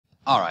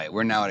All right,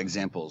 we're now at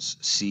examples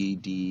C,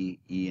 D,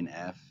 E, and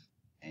F,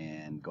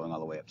 and going all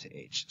the way up to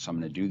H. So I'm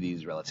going to do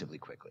these relatively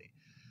quickly.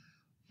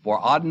 For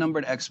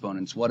odd-numbered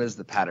exponents, what is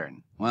the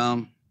pattern?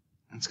 Well,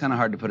 it's kind of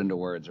hard to put into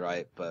words,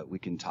 right? But we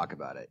can talk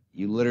about it.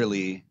 You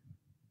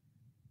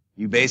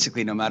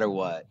basically, no matter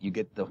what, you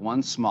get the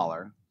one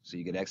smaller, so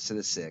you get x to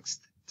the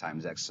sixth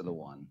times x to the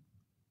 1.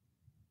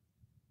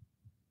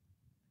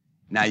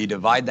 Now you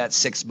divide that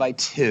 6 by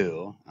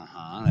 2,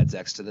 that's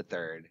x to the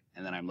third,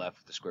 and then I'm left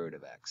with the square root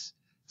of x.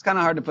 It's kind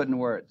of hard to put into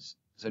words.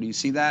 So do you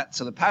see that?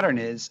 So the pattern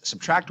is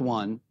subtract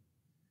 1,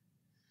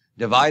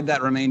 divide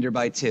that remainder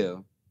by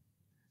 2,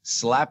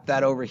 slap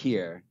that over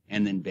here,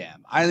 and then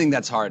bam. I think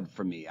that's hard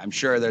for me. I'm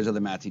sure there's other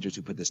math teachers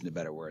who put this into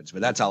better words,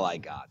 but that's all I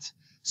got.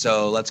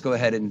 So let's go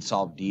ahead and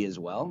solve D as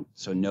well.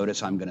 So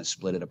notice I'm going to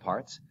split it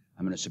apart.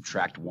 I'm going to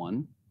subtract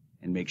 1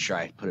 and make sure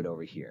I put it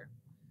over here.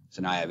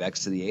 So now I have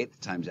x to the 8th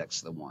times x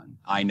to the 1.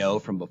 I know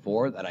from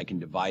before that I can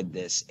divide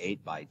this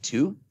 8 by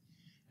 2,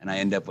 and I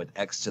end up with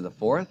x to the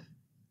 4th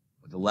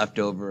with the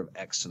leftover of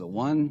x to the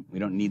 1. We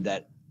don't need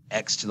that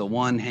x to the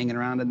 1 hanging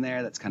around in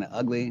there. That's kind of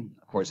ugly.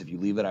 Of course, if you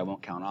leave it, I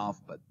won't count off,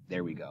 but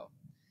there we go.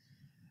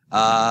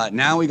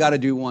 Now we got to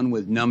do one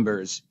with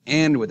numbers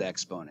and with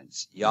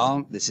exponents.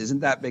 Y'all, this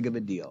isn't that big of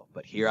a deal,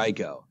 but here I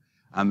go.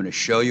 I'm going to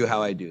show you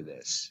how I do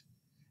this.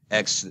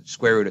 X to the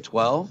square root of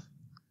 12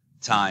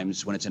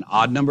 times, when it's an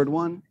odd numbered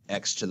one,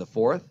 x to the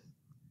 4th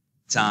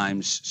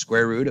times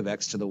square root of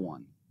x to the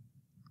 1.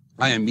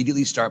 I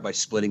immediately start by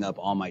splitting up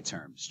all my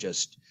terms.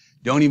 Just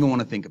don't even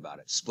want to think about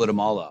it. Split them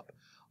all up.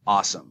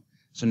 Awesome.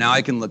 So now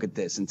I can look at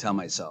this and tell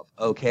myself,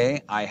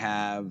 okay, I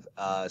have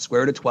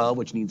square root of 12,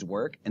 which needs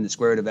work, and the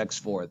square root of x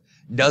 4th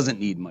doesn't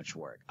need much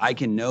work. I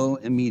can know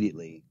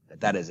immediately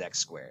that that is x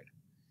squared.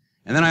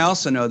 And then I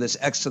also know this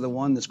x to the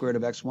 1, the square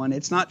root of x1,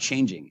 it's not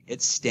changing.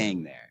 It's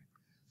staying there.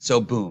 So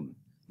boom.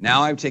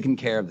 Now I've taken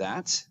care of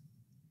that,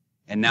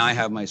 and now I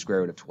have my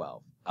square root of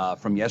 12.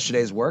 From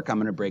yesterday's work, I'm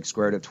going to break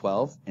square root of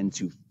 12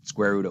 into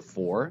square root of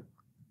 4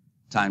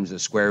 times the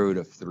square root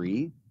of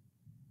 3.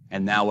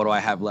 And now what do I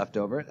have left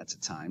over? That's a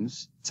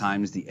times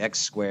the x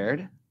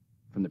squared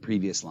from the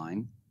previous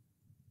line,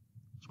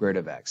 square root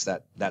of x.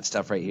 That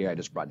stuff right here I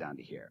just brought down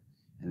to here.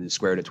 And the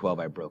square root of 12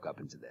 I broke up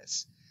into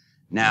this.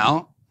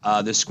 Now,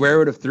 the square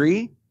root of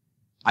 3,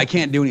 I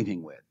can't do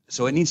anything with.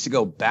 So it needs to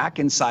go back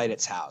inside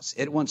its house.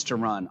 It wants to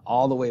run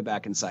all the way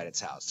back inside its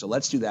house. So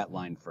let's do that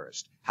line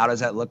first. How does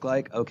that look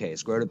like? Okay,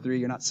 square root of 3,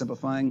 you're not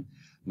simplifying.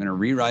 I'm going to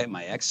rewrite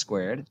my x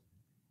squared,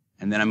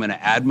 and then I'm going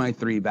to add my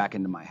 3 back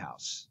into my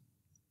house.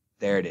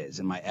 There it is,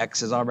 and my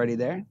x is already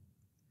there.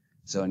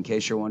 So in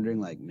case you're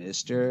wondering, like,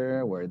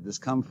 Mister, where did this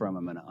come from?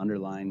 I'm going to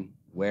underline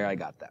where I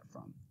got that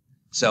from.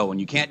 So when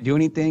you can't do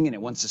anything and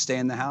it wants to stay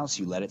in the house,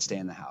 you let it stay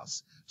in the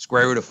house.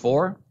 Square root of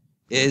 4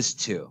 is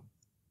 2.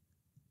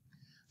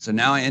 So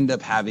now I end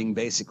up having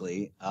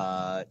basically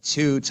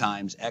 2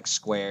 times x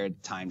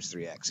squared times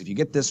 3x. If you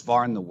get this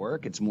far in the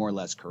work, it's more or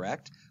less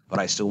correct, but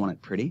I still want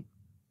it pretty.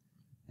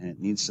 And it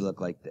needs to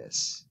look like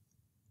this.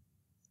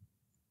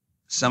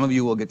 Some of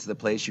you will get to the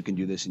place you can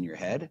do this in your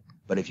head,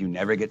 but if you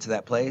never get to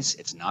that place,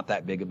 it's not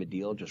that big of a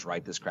deal. Just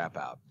write this crap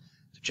out.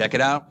 So check it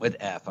out with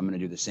F. I'm going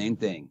to do the same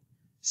thing.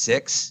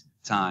 6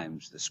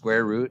 times the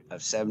square root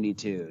of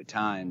 72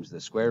 times the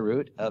square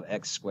root of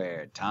x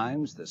squared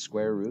times the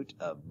square root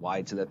of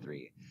y to the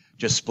 3.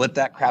 Just split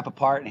that crap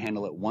apart and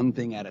handle it one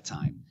thing at a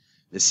time.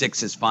 The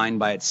 6 is fine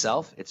by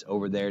itself. It's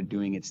over there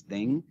doing its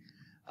thing.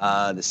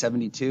 The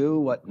 72,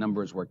 what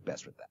numbers work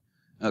best with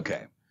that?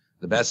 Okay.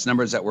 The best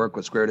numbers that work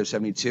with square root of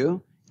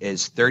 72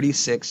 is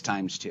 36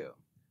 times 2,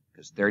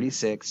 because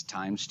 36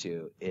 times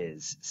 2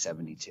 is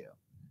 72.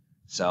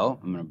 So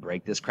I'm going to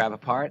break this crap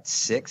apart.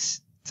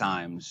 6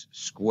 times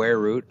square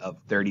root of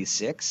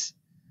 36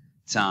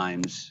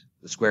 times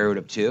the square root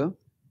of 2.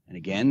 And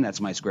again, that's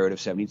my square root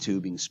of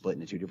 72 being split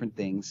into 2 different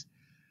things,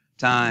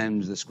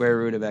 times the square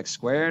root of x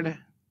squared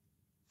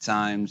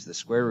times the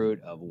square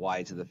root of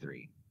y to the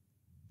 3.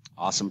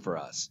 Awesome for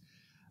us.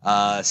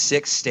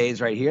 6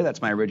 stays right here.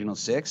 That's my original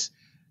 6.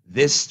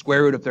 This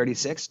square root of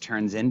 36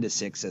 turns into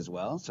 6 as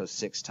well. So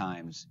 6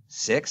 times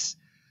 6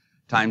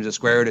 times the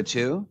square root of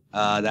 2.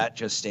 That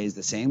just stays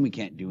the same. We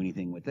can't do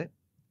anything with it.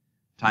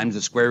 Times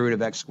the square root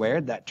of x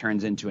squared. That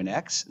turns into an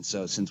x. And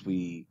so since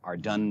we are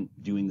done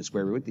doing the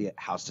square root, the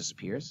house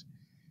disappears.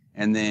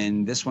 And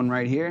then this one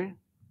right here,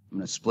 I'm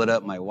going to split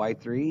up my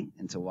y3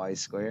 into y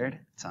squared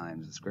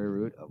times the square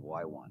root of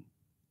y1.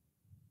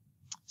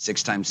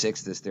 6 times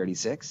 6 is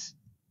 36.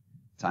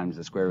 Times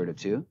the square root of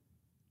 2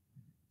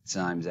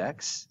 times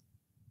x.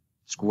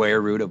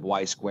 Square root of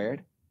y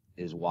squared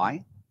is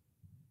y.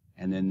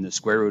 And then the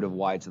square root of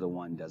y to the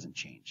 1 doesn't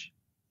change.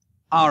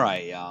 All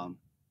right, y'all.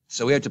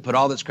 So we have to put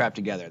all this crap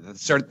together. The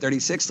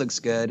 36 looks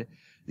good.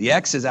 The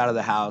x is out of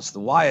the house. The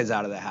y is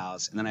out of the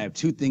house. And then I have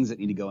 2 things that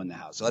need to go in the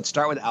house. So let's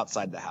start with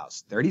outside the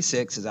house.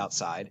 36 is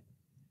outside.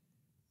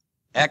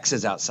 X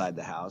is outside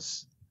the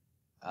house.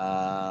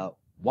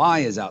 Y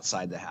is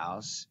outside the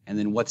house. And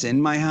then what's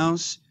in my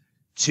house?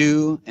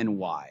 2 and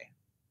y.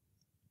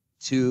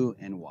 2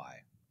 and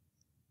y.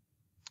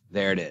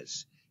 There it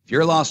is. If If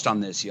you're lost on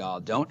this,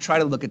 y'all, don't try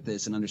to look at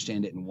this and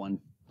understand it in one,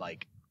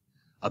 like,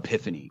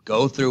 epiphany.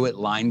 Go through it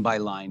line by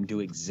line. Do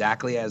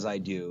exactly as I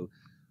do.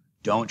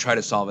 Don't try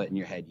to solve it in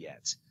your head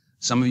yet.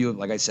 Some of you,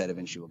 like I said,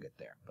 eventually will get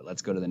there. But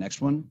let's go to the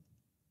next one.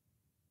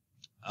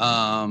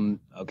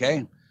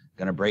 Okay,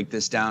 gonna break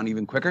this down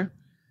even quicker.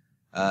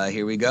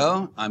 Here we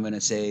go. I'm gonna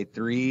say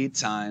 3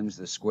 times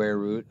the square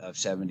root of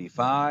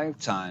 75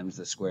 times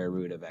the square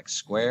root of x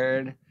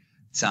squared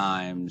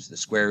times the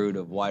square root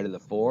of y to the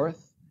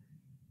 4th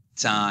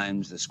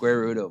times the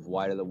square root of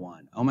y to the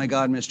 1. Oh my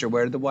God, mister,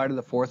 where did the y to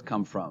the 4th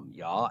come from?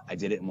 Y'all, I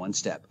did it in one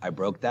step. I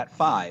broke that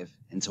 5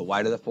 into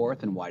y to the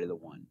 4th and y to the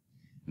 1.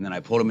 And then I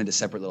pulled them into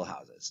separate little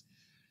houses.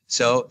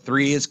 So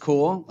 3 is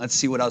cool. Let's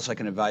see what else I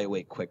can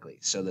evaluate quickly.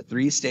 So the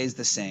 3 stays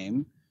the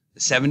same. The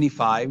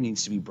 75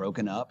 needs to be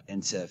broken up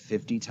into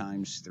 50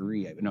 times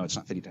 3. No, it's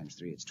not 50 times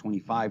 3. It's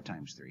 25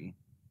 times 3.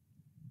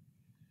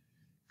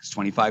 Because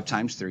 25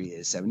 times 3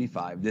 is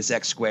 75. This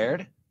x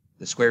squared,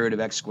 the square root of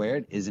x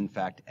squared is in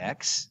fact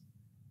x.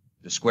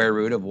 The square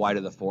root of y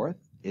to the 4th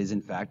is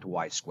in fact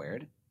y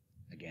squared.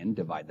 Again,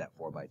 divide that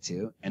 4 by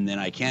 2. And then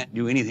I can't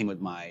do anything with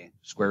my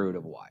square root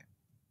of y.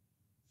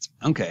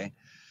 Okay.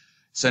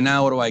 So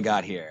now what do I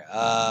got here?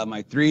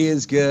 My 3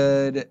 is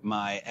good.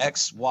 My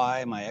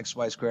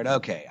xy squared.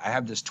 Okay, I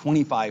have this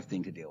 25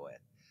 thing to deal with.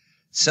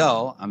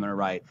 So I'm going to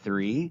write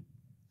 3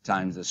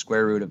 times the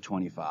square root of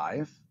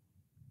 25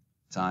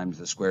 times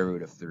the square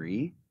root of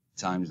 3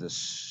 times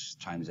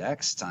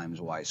x times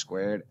y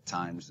squared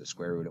times the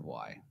square root of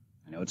y.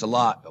 I know it's a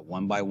lot, but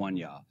one by one,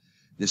 y'all.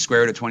 The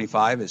square root of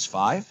 25 is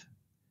 5.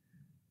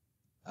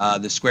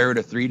 The square root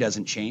of 3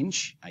 doesn't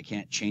change. I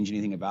can't change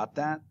anything about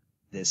that.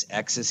 This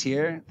x is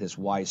here, this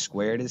y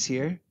squared is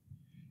here,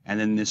 and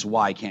then this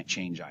y can't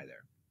change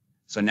either.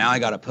 So now I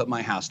got to put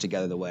my house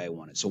together the way I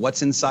want it. So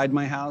what's inside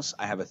my house?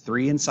 I have a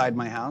 3 inside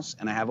my house,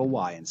 and I have a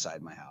y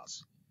inside my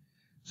house.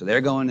 So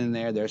they're going in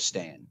there, they're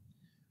staying.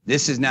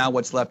 This is now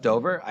what's left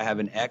over. I have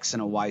an x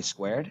and a y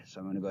squared, so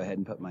I'm going to go ahead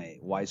and put my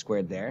y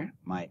squared there,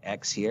 my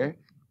x here,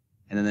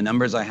 and then the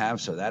numbers I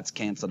have, so that's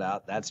canceled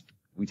out.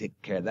 We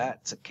take care of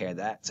that, took care of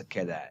that, took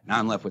care of that. Now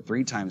I'm left with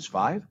 3 times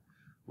 5,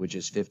 which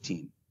is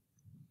 15.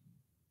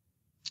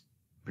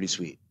 Pretty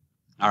sweet.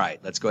 All right,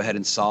 let's go ahead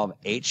and solve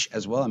h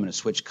as well. I'm going to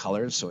switch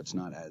colors so it's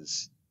not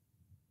as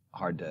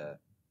hard to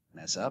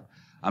mess up.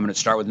 I'm going to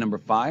start with number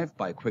 5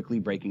 by quickly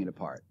breaking it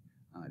apart.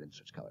 Oh, I didn't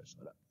switch colors.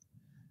 Hold up.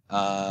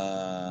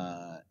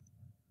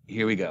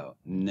 Here we go.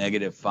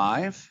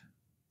 -5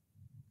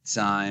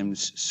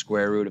 times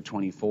square root of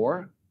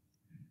 24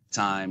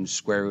 times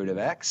square root of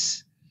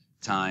x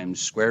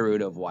times square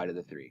root of y to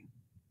the 3.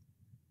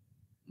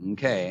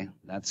 Okay,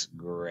 that's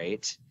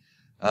great.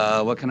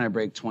 What can I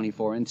break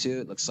 24 into?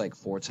 It looks like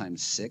 4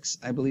 times 6.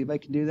 I believe I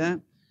can do that.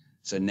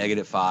 So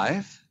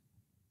 -5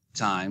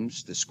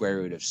 times the square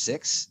root of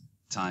 6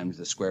 times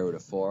the square root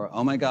of 4.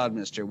 Oh my God,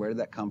 mister, where did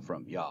that come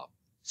from? Y'all,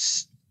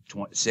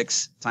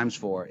 6 times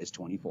 4 is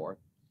 24.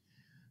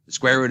 The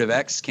square root of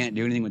x, can't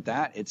do anything with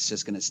that. It's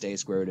just going to stay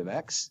square root of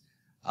x.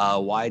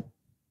 Y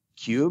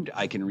cubed,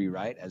 I can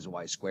rewrite as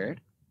y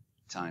squared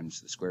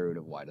times the square root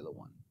of y to the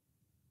 1.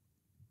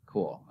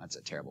 Cool. That's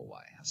a terrible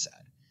y. How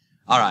sad.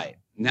 All right.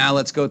 Now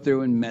let's go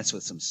through and mess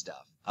with some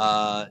stuff.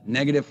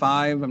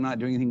 -5, I'm not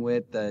doing anything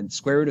with. The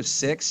square root of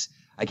 6,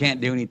 I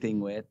can't do anything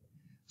with.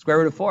 Square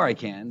root of 4, I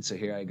can. So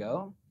here I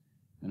go.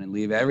 I'm going to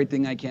leave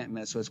everything I can't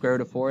mess with. Square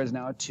root of 4 is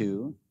now a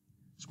 2.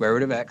 Square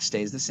root of x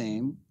stays the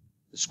same.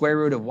 The square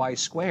root of y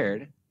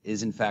squared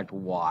is, in fact,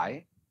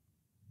 y.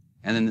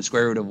 And then the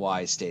square root of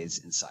y stays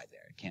inside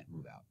there. It can't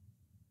move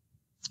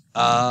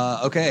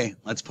out. Okay,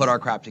 let's put our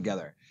crap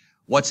together.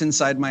 What's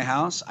inside my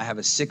house? I have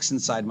a 6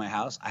 inside my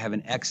house, I have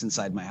an x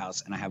inside my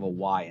house, and I have a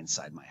y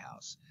inside my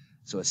house.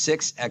 So a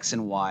 6, x,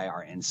 and y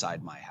are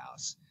inside my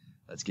house.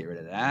 Let's get rid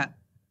of that.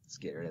 Let's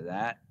get rid of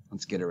that.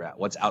 Let's get rid of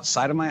what's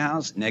outside of my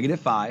house.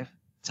 -5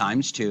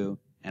 times 2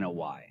 and a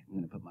y. I'm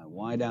going to put my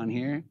y down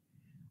here.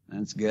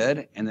 That's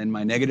good. And then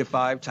my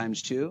 -5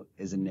 times 2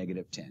 is a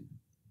 -10.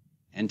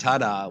 And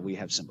ta-da, we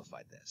have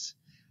simplified this.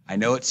 I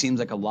know it seems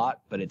like a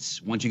lot, but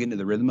it's once you get into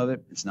the rhythm of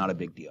it, it's not a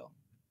big deal.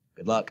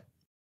 Good luck.